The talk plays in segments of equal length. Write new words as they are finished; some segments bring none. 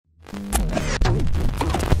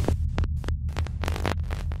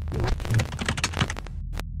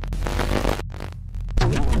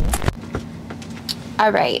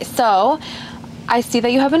All right, so I see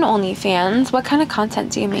that you have an OnlyFans. What kind of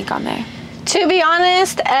content do you make on there? To be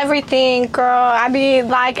honest, everything, girl. I be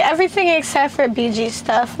like everything except for BG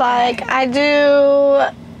stuff. Like I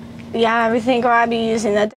do, yeah, everything. Girl, I be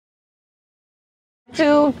using that.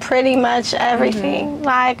 Do pretty much everything.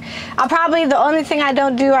 Like I probably the only thing I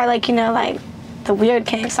don't do are like, you know, like the weird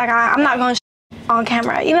kinks. Like I'm not going on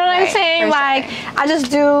camera. You know what I'm saying? Like I just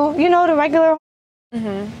do, you know, the regular.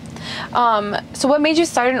 So what made you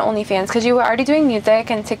start an OnlyFans? Because you were already doing music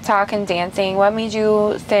and TikTok and dancing. What made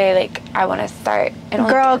you say, like, I want to start an OnlyFans?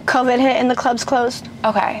 Girl, COVID hit and the clubs closed.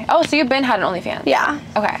 Okay. Oh, so you've been had an OnlyFans? Yeah.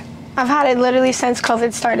 Okay. I've had it literally since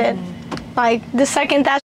COVID started. Like, the second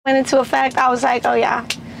that went into effect, I was like, oh, yeah.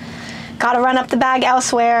 Gotta run up the bag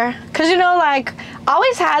elsewhere. Because, you know, like, I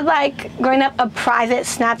always had, like, growing up, a private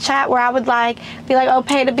Snapchat where I would, like, be like, oh,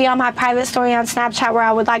 pay to be on my private story on Snapchat where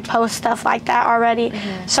I would, like, post stuff like that already.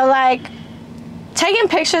 So, like, taking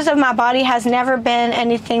pictures of my body has never been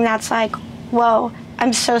anything that's like, whoa,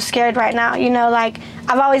 I'm so scared right now. You know, like,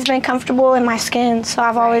 I've always been comfortable in my skin, so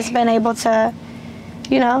I've always been able to,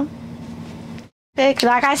 you know, like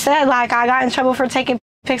I said, like, I got in trouble for taking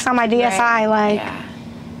pics on my DSI, like.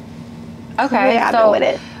 Okay, really happy with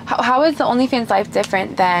it. How is the OnlyFans life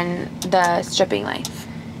different than the stripping life?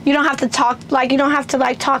 You don't have to talk, like, you don't have to,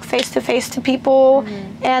 like, talk face-to-face to people,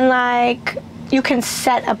 and, like, you can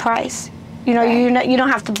set a price. You know, you don't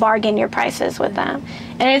have to bargain your prices with them.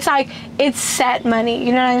 And it's like, it's set money,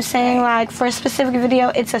 you know what I'm saying? Like, for a specific video,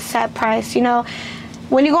 it's a set price, you know?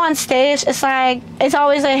 When you go on stage, it's like, it's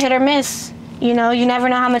always a hit or miss. You know, you never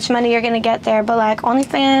know how much money you're gonna get there. But, like,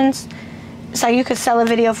 OnlyFans, it's like you could sell a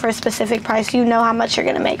video for a specific price. You know how much you're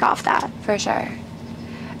gonna make off that. For sure.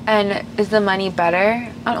 And is the money better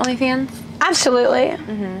on OnlyFans? Absolutely.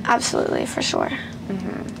 Absolutely, for sure.